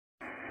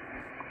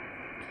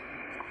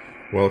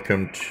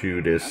Welcome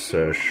to this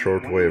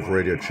shortwave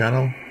radio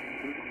channel,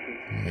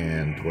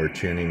 and we're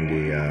tuning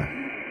the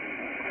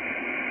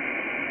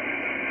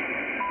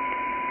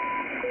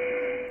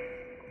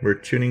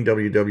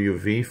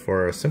WWV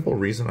for a simple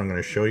reason. I'm going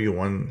to show you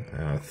one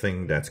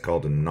thing that's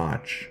called a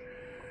notch.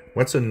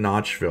 What's a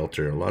notch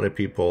filter? A lot of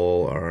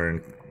people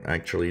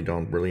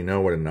don't really know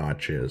what a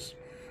notch is.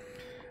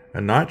 A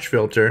notch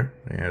filter,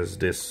 as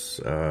this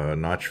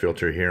notch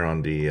filter here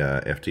on the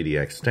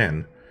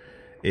FTdx10,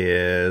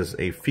 is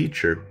a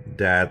feature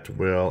that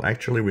will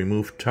actually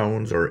remove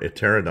tones or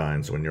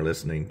heterodynes when you're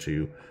listening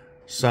to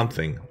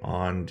something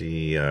on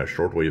the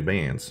shortwave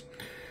bands.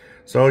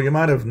 So you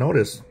might have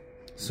noticed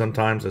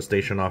sometimes a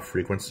station off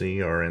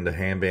frequency, or in the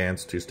ham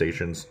bands, two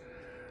stations,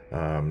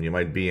 you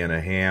might be in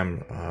a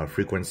ham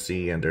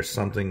frequency and there's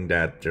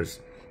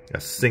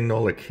a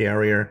signal, a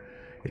carrier.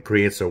 It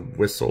creates a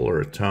whistle or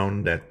a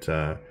tone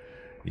that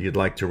you'd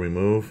like to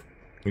remove.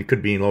 It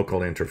could be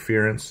local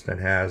interference that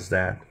has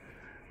that.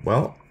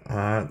 Well,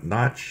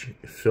 notch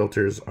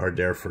filters are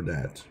there for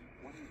that.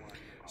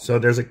 So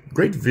there's a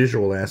great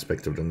visual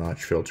aspect of the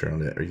notch filter on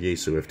the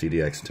Yaesu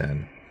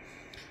FTdx10.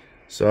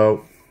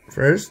 So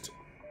first,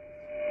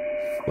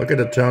 look at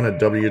the tone at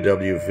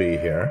WWV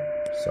here.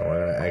 So I'm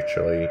going to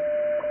actually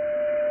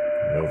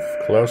move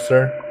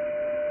closer.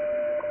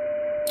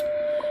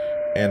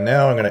 And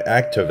now I'm going to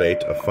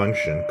activate a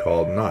function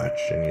called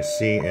notch. And you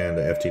see in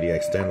the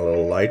FTdx10 a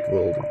little light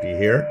will be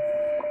here.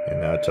 And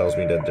now it tells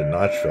me that the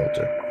notch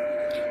filter.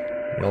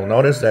 You'll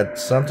notice that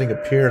something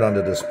appeared on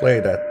the display,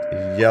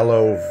 that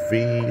yellow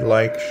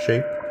V-like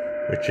shape,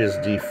 which is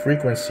the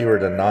frequency where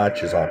the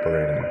notch is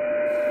operating.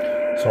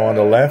 So on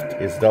the left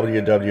is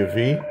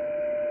WWV.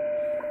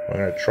 We're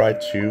going to try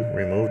to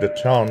remove the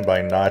tone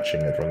by notching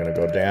it. We're going to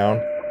go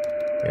down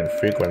in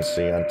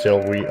frequency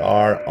until we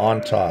are on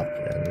top.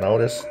 And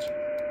notice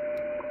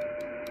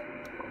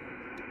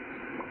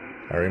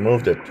I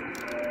removed it.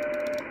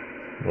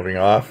 Moving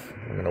off,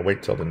 I'm going to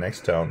wait till the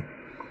next tone.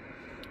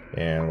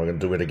 And we're going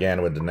to do it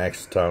again with the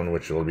next tone,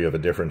 which will be of a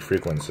different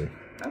frequency.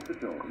 At the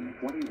tone,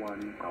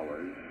 21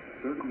 hours,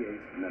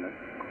 38 minutes,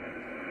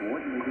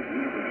 coordinated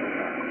universal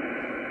time.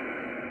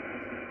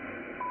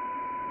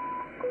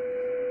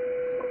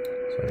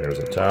 So here's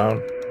a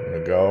tone. I'm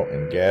going to go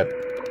and get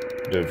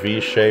the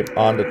V shape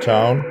on the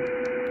tone.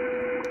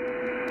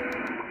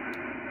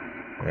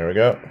 There we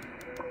go.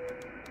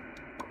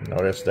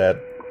 Notice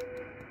that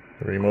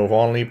remove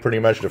only pretty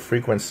much the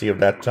frequency of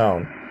that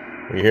tone.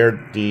 We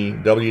hear the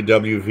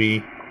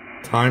WWV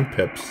time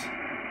pips.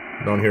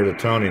 We don't hear the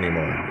tone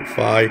anymore. If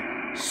I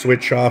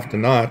switch off the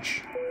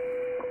notch,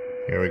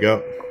 here we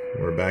go.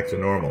 We're back to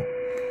normal.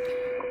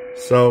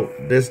 So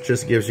this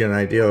just gives you an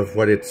idea of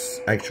what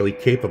it's actually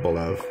capable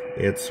of.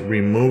 It's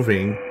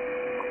removing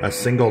a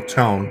single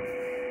tone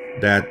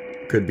that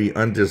could be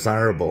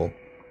undesirable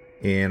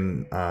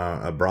in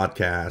a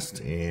broadcast,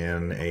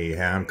 in a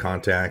ham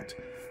contact.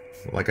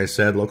 Like I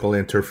said, local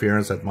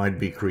interference that might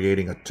be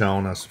creating a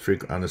tone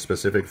on a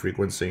specific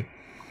frequency.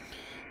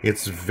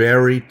 It's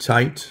very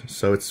tight,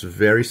 so it's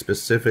very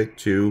specific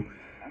to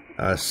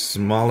a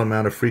small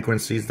amount of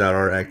frequencies that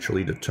are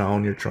actually the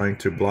tone you're trying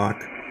to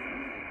block.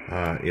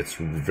 It's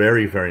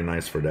very, very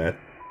nice for that.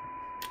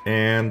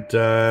 And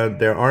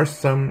there are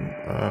some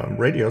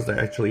radios that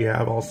actually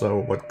have also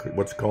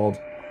what's called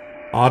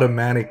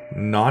automatic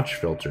notch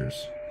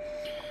filters.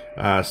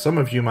 Some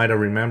of you might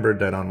have remembered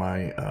that on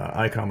my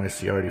ICOM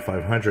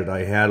CR8500,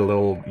 I had a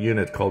little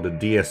unit called the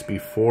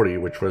DSP40,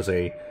 which was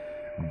a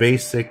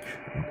basic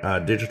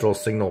digital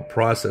signal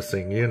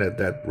processing unit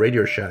that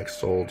Radio Shack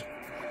sold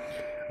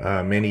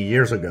many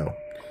years ago.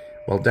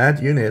 Well,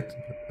 that unit,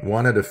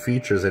 one of the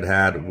features it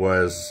had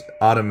was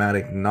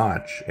automatic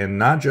notch, and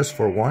not just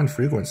for one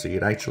frequency.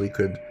 It actually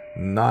could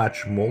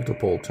notch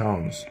multiple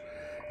tones.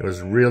 It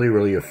was really,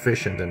 really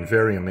efficient and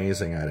very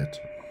amazing at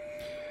it.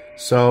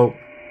 So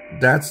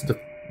that's the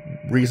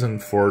reason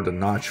for the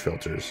notch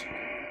filters.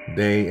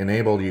 They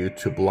enable you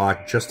to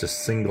block just a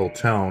single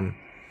tone,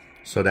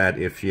 so that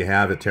if you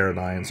have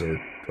heterodynes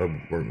or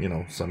you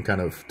know, some kind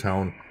of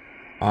tone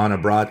on a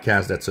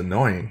broadcast that's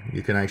annoying,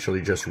 you can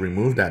actually just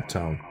remove that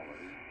tone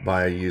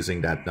by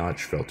using that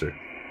notch filter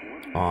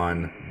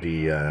on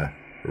the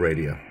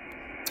radio.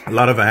 A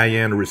lot of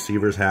high-end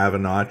receivers have a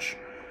notch.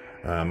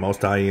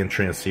 Most high-end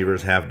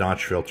transceivers have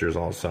notch filters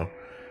also.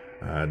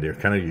 They're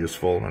kind of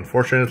useful.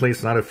 Unfortunately,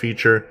 it's not a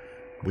feature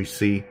we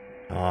see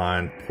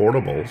on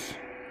portables.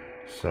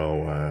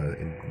 So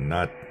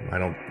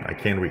I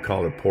can't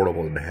recall a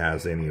portable that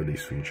has any of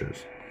these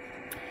features.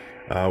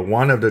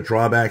 One of the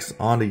drawbacks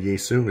on the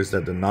Yaesu is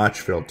that the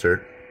notch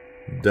filter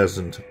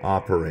doesn't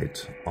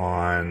operate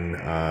on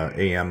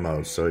AM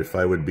mode. So if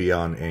I would be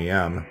on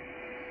AM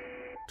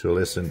to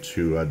listen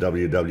to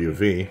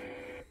WWV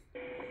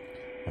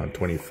on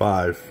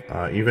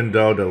 25, even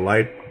though the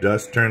light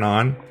does turn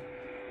on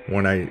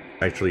when I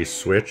actually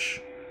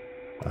switch,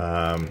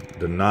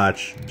 the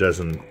notch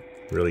doesn't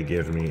really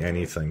give me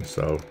anything.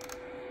 So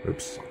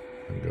oops,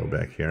 let me go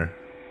back here.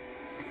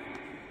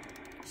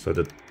 So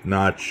the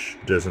notch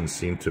doesn't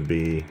seem to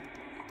be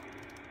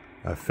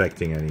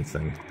affecting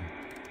anything.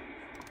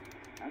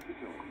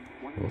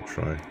 We'll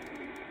try.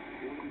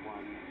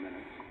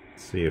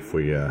 See if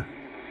we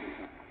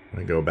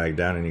go back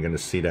down, and you're going to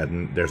see that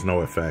there's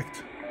no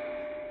effect.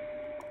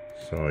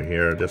 So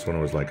here, this one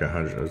was like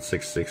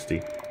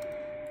 660.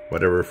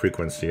 Whatever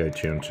frequency I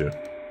tuned to.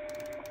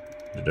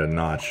 The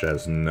notch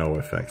has no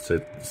effects.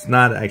 It's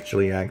not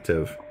actually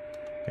active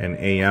in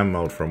AM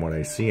mode from what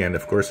I see, and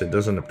of course it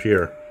doesn't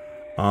appear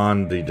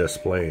on the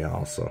display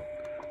also,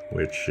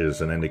 which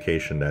is an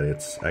indication that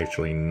it's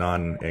actually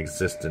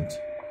non-existent,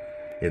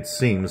 it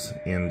seems,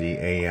 in the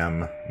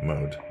AM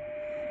mode.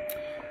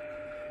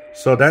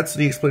 So that's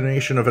the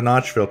explanation of a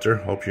notch filter.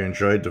 Hope you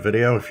enjoyed the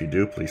video. If you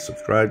do, please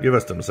subscribe, give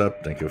us a thumbs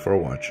up. Thank you for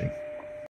watching.